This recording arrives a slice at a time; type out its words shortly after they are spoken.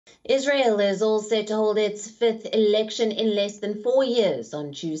Israel is all set to hold its fifth election in less than 4 years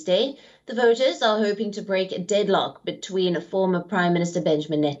on Tuesday. The voters are hoping to break a deadlock between former Prime Minister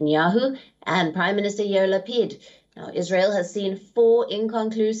Benjamin Netanyahu and Prime Minister Yair Lapid. Now, Israel has seen 4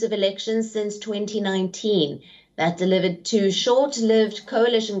 inconclusive elections since 2019 that delivered 2 short-lived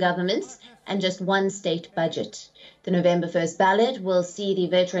coalition governments and just 1 state budget. The November 1st ballot will see the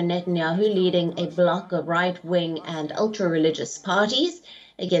veteran Netanyahu leading a bloc of right-wing and ultra-religious parties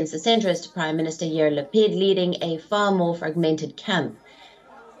against the centrist Prime Minister Yair Lapid leading a far more fragmented camp.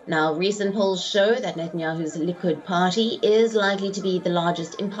 Now, recent polls show that Netanyahu's Likud party is likely to be the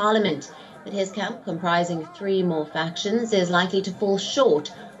largest in parliament, but his camp, comprising 3 more factions, is likely to fall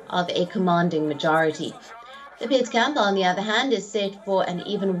short of a commanding majority. Lapid's camp, on the other hand, is set for an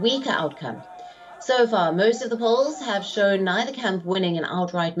even weaker outcome. So far, most of the polls have shown neither camp winning an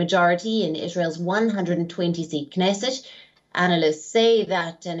outright majority in Israel's 120-seat Knesset. Analysts say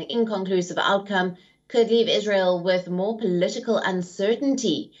that an inconclusive outcome could leave Israel with more political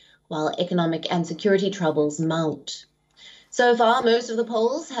uncertainty, while economic and security troubles mount. So far, most of the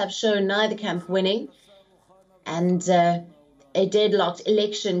polls have shown neither camp winning, and a deadlocked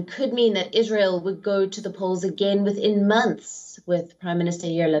election could mean that Israel would go to the polls again within months, with Prime Minister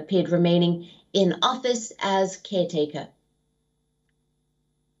Yair Lapid remaining in office as caretaker.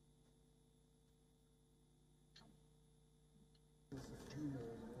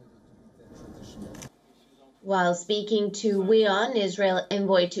 While speaking to WION, Israel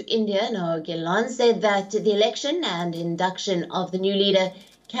envoy to India, Noah Gillan, said that the election and induction of the new leader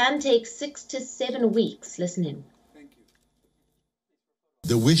can take 6 to 7 weeks. Listen in.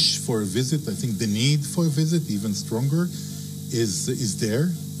 The wish for a visit, I think the need for a visit, even stronger, is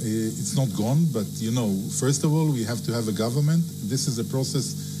there. It's not gone, but, first of all, we have to have a government. This is a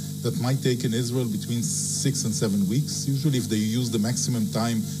process that might take in Israel between 6 and 7 weeks. Usually, if they use the maximum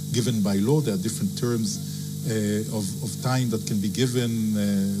time given by law, there are different terms of time that can be given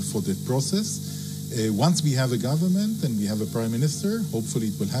for the process. Once we have a government and we have a prime minister, hopefully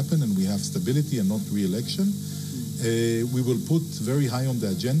it will happen and we have stability and not re-election, we will put very high on the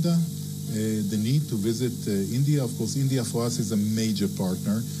agenda the need to visit India. Of course, India for us is a major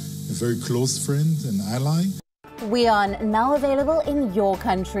partner, a very close friend and ally. WION now available in your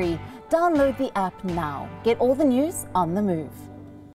country. Download the app now. Get all the news on the move.